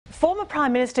Former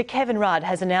Prime Minister Kevin Rudd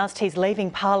has announced he's leaving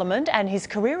Parliament and his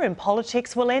career in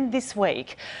politics will end this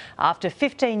week. After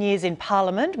 15 years in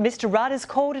Parliament, Mr Rudd has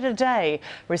called it a day,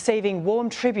 receiving warm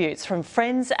tributes from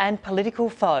friends and political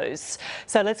foes.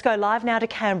 So let's go live now to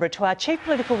Canberra to our chief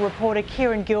political reporter,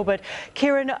 Kieran Gilbert.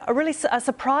 Kieran, a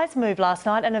surprise move last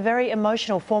night and a very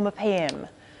emotional former PM.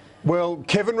 Well,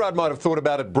 Kevin Rudd might have thought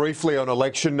about it briefly on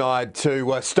election night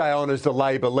to stay on as the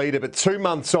Labor leader, but 2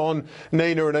 months on,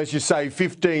 Nina, and as you say,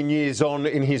 15 years on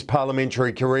in his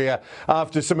parliamentary career,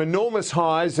 after some enormous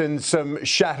highs and some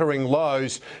shattering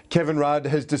lows, Kevin Rudd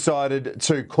has decided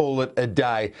to call it a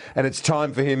day, and it's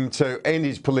time for him to end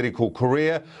his political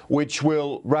career, which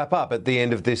will wrap up at the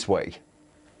end of this week.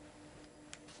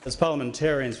 As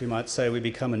parliamentarians, we might say we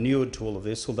become inured to all of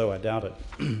this, although I doubt it.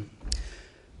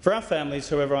 For our families,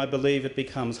 however, I believe it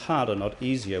becomes harder, not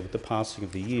easier, with the passing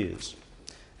of the years,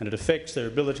 and it affects their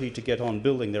ability to get on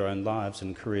building their own lives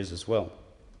and careers as well.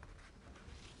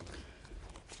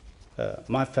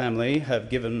 My family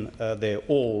have given their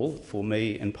all for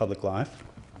me in public life.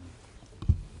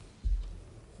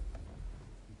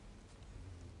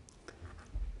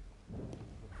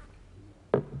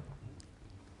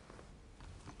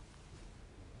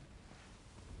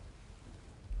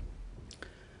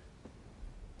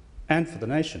 And for the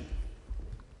nation.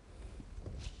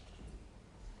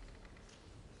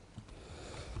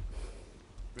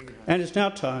 And it's now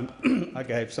time I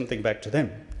gave something back to them.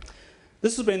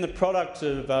 This has been the product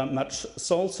of much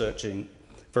soul-searching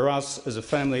for us as a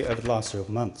family over the last several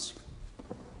months.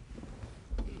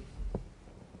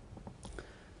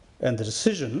 And the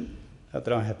decision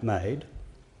that I have made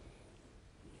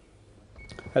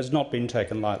has not been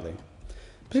taken lightly,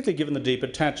 particularly given the deep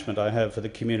attachment I have for the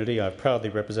community I've proudly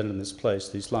represented in this place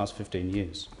these last 15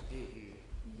 years.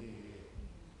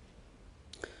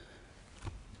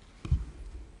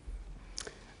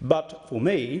 But for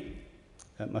me,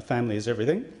 my family is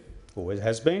everything, always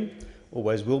has been,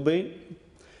 always will be,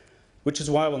 which is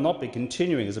why I will not be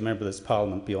continuing as a member of this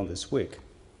Parliament beyond this week.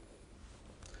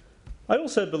 I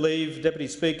also believe, Deputy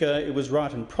Speaker, it was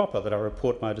right and proper that I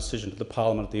report my decision to the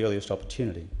Parliament at the earliest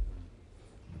opportunity.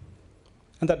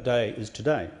 And that day is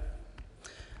today.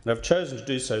 And I've chosen to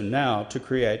do so now to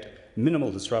create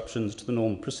minimal disruptions to the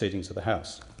normal proceedings of the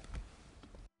House.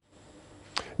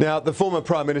 Now, the former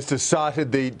Prime Minister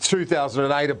cited the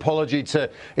 2008 apology to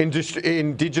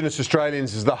Indigenous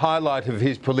Australians as the highlight of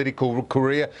his political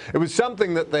career. It was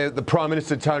something that the Prime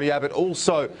Minister, Tony Abbott,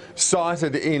 also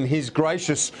cited in his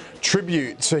gracious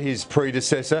tribute to his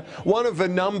predecessor, one of a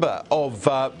number of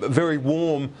very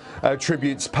warm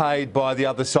tributes paid by the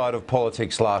other side of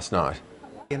politics last night.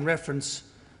 In reference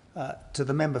to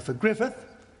the member for Griffith,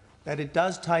 that it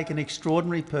does take an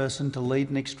extraordinary person to lead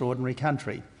an extraordinary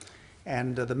country.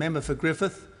 And the member for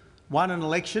Griffith won an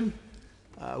election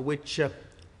which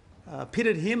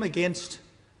pitted him against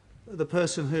the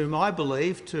person whom I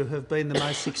believe to have been the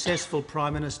most successful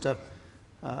Prime Minister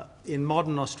in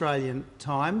modern Australian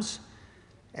times.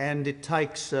 And it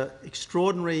takes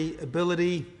extraordinary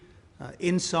ability,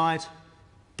 insight,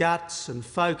 guts and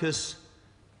focus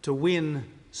to win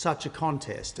such a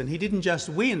contest. And he didn't just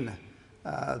win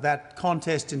that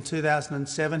contest in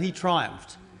 2007, he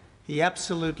triumphed. He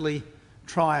absolutely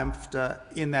triumphed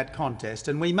in that contest,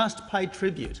 and we must pay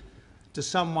tribute to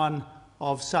someone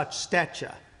of such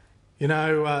stature. You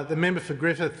know, the member for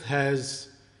Griffith has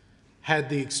had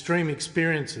the extreme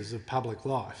experiences of public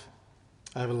life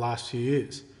over the last few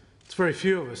years. It's very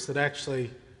few of us that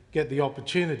actually get the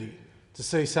opportunity to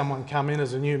see someone come in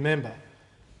as a new member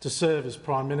to serve as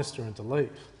Prime Minister and to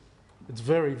leave. It's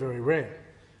very, very rare.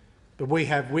 But we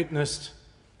have witnessed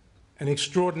an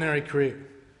extraordinary career.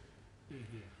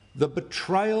 The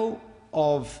betrayal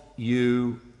of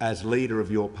you as leader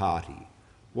of your party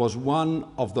was one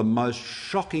of the most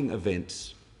shocking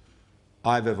events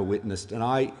I've ever witnessed, and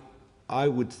I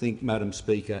would think, Madam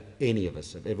Speaker, any of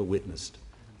us have ever witnessed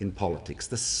in politics.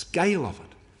 The scale of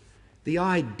it, the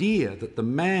idea that the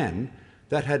man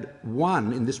that had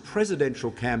won in this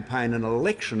presidential campaign an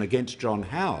election against John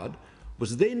Howard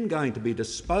was then going to be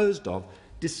disposed of,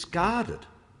 discarded,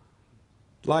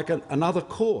 like another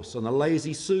course on a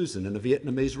Lazy Susan in a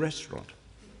Vietnamese restaurant.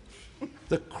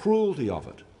 The cruelty of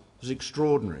it was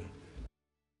extraordinary.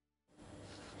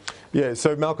 Yeah,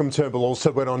 so Malcolm Turnbull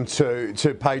also went on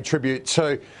to pay tribute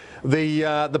to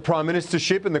the Prime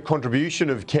Ministership and the contribution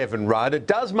of Kevin Rudd. It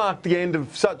does mark the end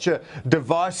of such a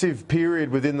divisive period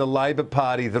within the Labor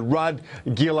Party. The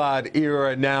Rudd-Gillard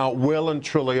era now well and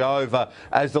truly over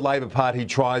as the Labor Party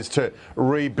tries to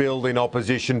rebuild in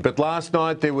opposition. But last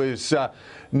night there was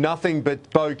nothing but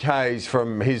bouquets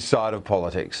from his side of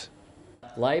politics.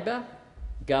 Labor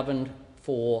governed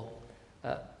for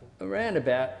around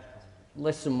about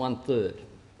less than 1/3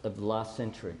 of the last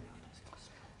century.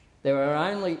 There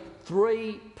are only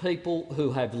 3 people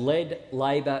who have led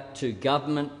Labor to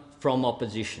government from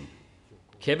opposition: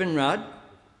 Kevin Rudd,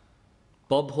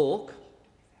 Bob Hawke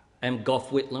and Gough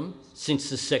Whitlam since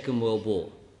the Second World War.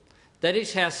 That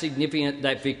is how significant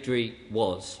that victory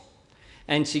was.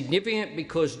 And significant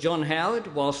because John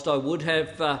Howard, whilst I would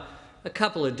have a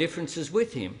couple of differences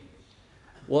with him,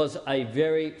 was a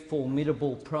very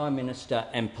formidable Prime Minister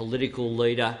and political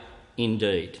leader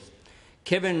indeed.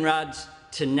 Kevin Rudd's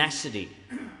tenacity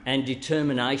and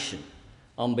determination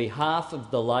on behalf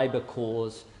of the Labor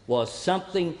cause was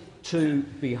something to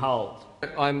behold.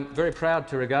 I'm very proud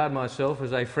to regard myself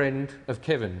as a friend of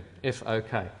Kevin,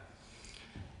 F-O-K.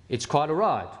 It's quite a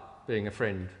ride being a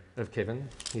friend of Kevin.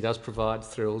 He does provide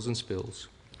thrills and spills.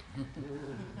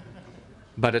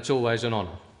 But it's always an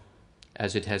honour,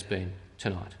 as it has been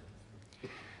tonight.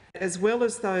 As well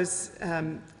as those,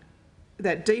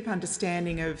 that deep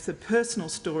understanding of the personal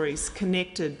stories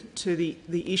connected to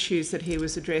the issues that he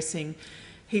was addressing,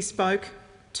 he spoke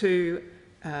to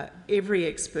every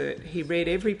expert. He read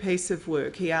every piece of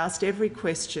work. He asked every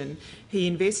question. He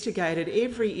investigated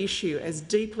every issue as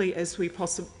deeply as he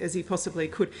possibly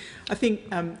could. I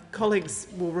think colleagues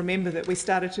will remember that we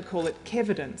started to call it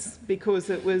Kevidence because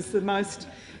it was the most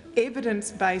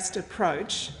evidence-based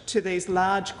approach to these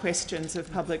large questions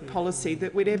of public policy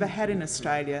that we'd ever had in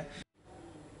Australia.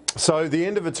 So the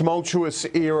end of a tumultuous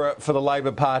era for the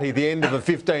Labor Party, the end of a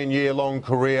 15-year-long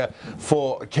career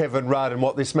for Kevin Rudd, and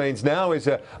what this means now is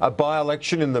a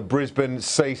by-election in the Brisbane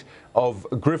seat of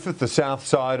Griffith, the south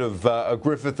side of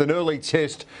Griffith, an early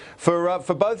test for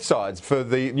both sides, for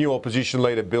the new opposition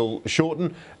leader Bill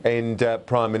Shorten and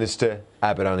Prime Minister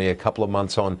Abbott, only a couple of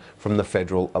months on from the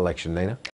federal election. Nina?